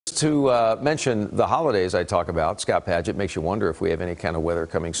to mention the holidays I talk about, Scott Padgett, makes you wonder if we have any kind of weather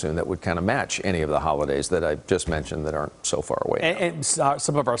coming soon that would kind of match any of the holidays that I just mentioned that aren't so far away. And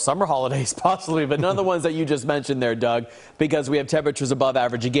some of our summer holidays possibly, but none of the ones that you just mentioned there, Doug, because we have temperatures above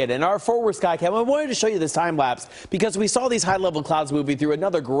average again. In our forward sky cam, I wanted to show you this time lapse because we saw these high-level clouds moving through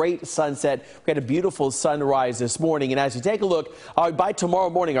another great sunset. We had a beautiful sunrise this morning, and as you take a look, by tomorrow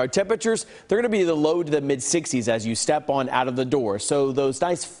morning, our temperatures, they're going to be the low to the mid-60s as you step on out of the door. So those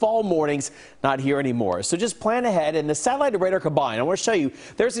nice fall mornings, not here anymore. So just plan ahead, and the satellite and radar combined, I want to show you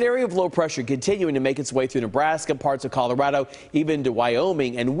there's an area of low pressure continuing to make its way through Nebraska, parts of Colorado, even to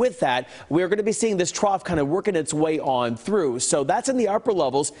Wyoming, and with that, we're going to be seeing this trough kind of working its way on through. So that's in the upper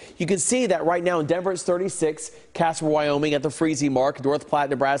levels. You can see that right now in Denver it's 36, Casper, Wyoming at the freezing mark, North Platte,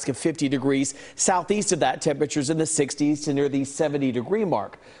 Nebraska 50 degrees, southeast of that temperatures in the 60s to near the 70-degree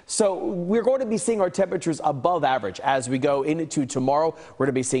mark. So we're going to be seeing our temperatures above average as we go into tomorrow. We're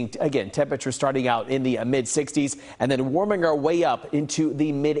going to be seeing, again, temperatures starting out in the mid-60s and then warming our way up into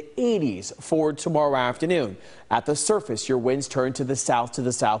the mid-80s for tomorrow afternoon. At the surface, your winds turn to the south to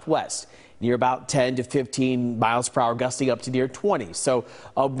the southwest, near about 10 to 15 miles per hour, gusting up to near 20. So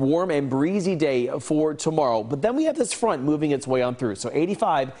a warm and breezy day for tomorrow. But then we have this front moving its way on through. So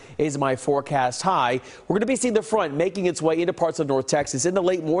 85 is my forecast high. We're going to be seeing the front making its way into parts of North Texas in the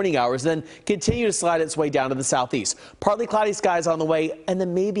late morning hours, then continue to slide its way down to the southeast. Partly cloudy skies on the way, and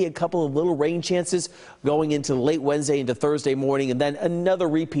then maybe a couple of little rain chances going into late Wednesday into Thursday morning, and then another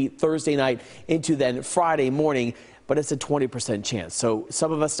repeat Thursday night into then Friday morning. But it's a 20% chance. So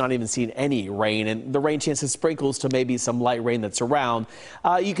some of us not even seeing any rain, and the rain chances sprinkles to maybe some light rain that's around.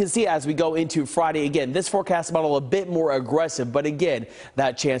 You can see as we go into Friday, again, this forecast model a bit more aggressive, but again,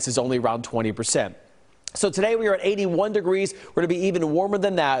 that chance is only around 20%. So today we are at 81 degrees. We're going to be even warmer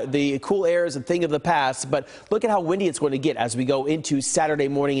than that. The cool air is a thing of the past, but look at how windy it's going to get as we go into Saturday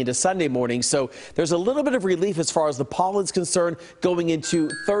morning into Sunday morning. So there's a little bit of relief as far as the pollen's concerned going into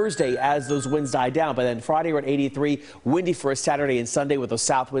Thursday as those winds die down. But then Friday we're at 83, windy for a Saturday and Sunday with those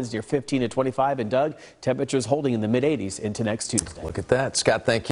south winds near 15 to 25. And Doug, temperatures holding in the mid-80s into next Tuesday. Look at that. Scott, thank you.